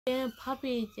Yeah,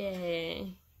 puppy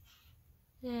day.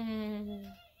 Yeah.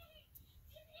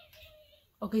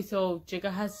 Okay, so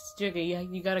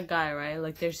Jigga, you got a guy, right?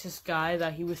 Like, there's this guy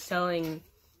that he was selling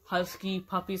Husky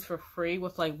puppies for free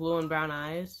with, like, blue and brown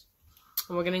eyes.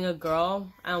 And we're getting a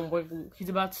girl, and he's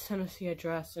about to send us the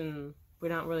address, and we're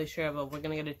not really sure, but we're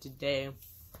gonna get it today. I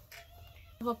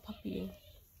have a puppy.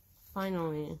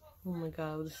 Finally. Oh my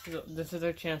god, this is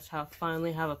our chance to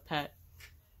finally have a pet.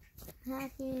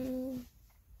 Happy.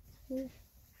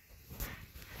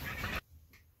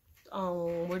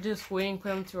 We're just waiting for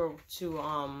them to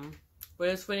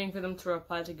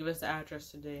reply to give us the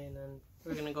address today, and then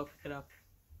we're gonna go pick it up.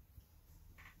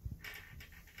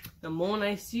 The moment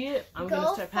I see it, I'm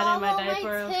gonna start patting my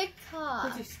diaper.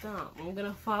 Please stop. I'm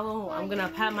gonna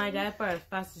pat my diaper as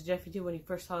fast as Jeffy did when he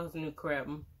first saw his new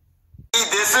crib.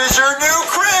 This is your new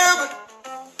crib!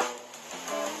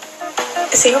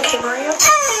 Is he okay, Mario?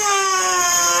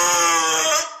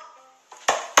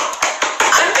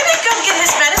 I'm gonna go get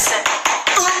his medicine.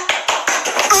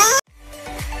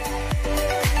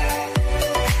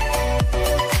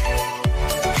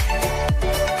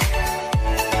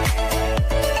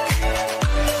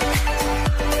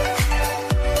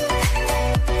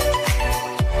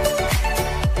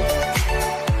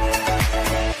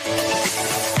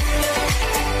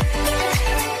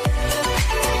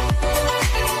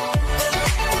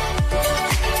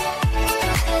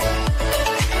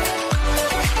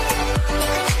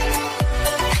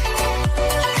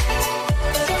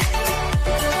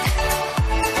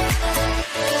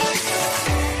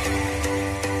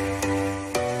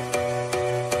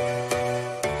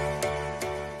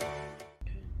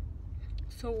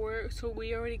 So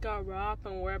we already got Rob,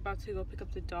 and we're about to go pick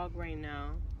up the dog right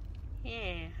now.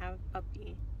 Yeah, have a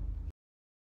puppy.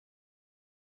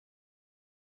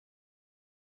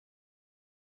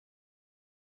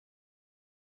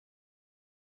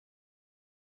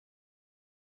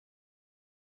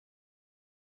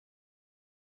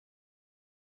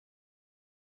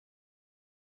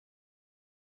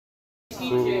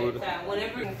 Food.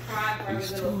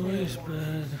 These toys,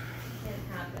 bed.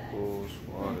 Bowls,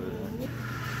 water,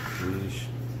 leash.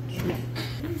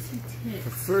 The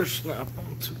first nap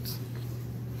on Tootsie.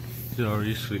 He's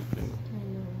already sleeping.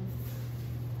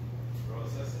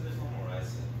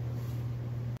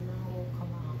 No,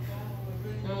 come on.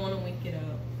 I don't want to wake it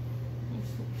up. I'm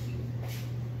so cute.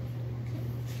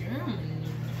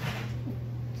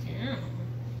 Yeah.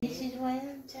 This is what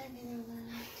I'm talking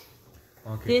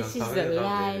about. Okay, this is the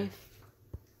life.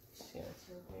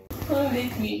 Oh,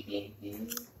 baby.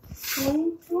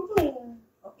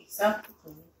 Okay, stop.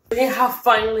 We have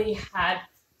finally had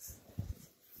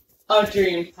a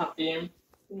dream puppy.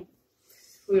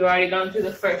 We've already gone through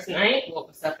the first night. Woke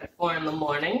us up at 4 in the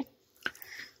morning.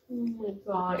 Oh my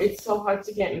god, it's so hard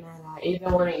to get mad at.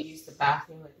 Even when I use the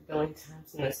bathroom like a billion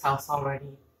times in this house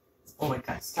already. Oh my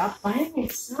god, stop biting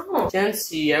yourself.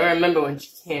 Jency, I remember when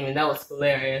she came and that was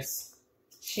hilarious.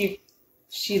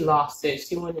 She lost it.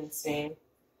 She went insane.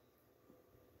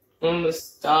 And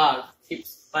this dog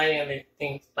keeps biting other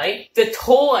things. Bite the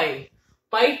toy!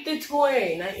 Bite the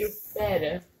toy, not your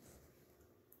bed.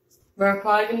 We're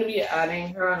probably going to be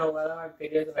adding her on a lot of our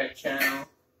videos of our channel.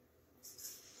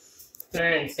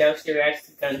 And see how she reacts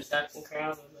to gunshots and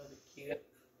crowds. It's really cute.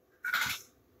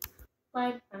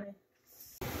 Bye bye.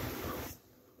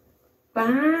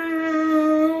 Bye.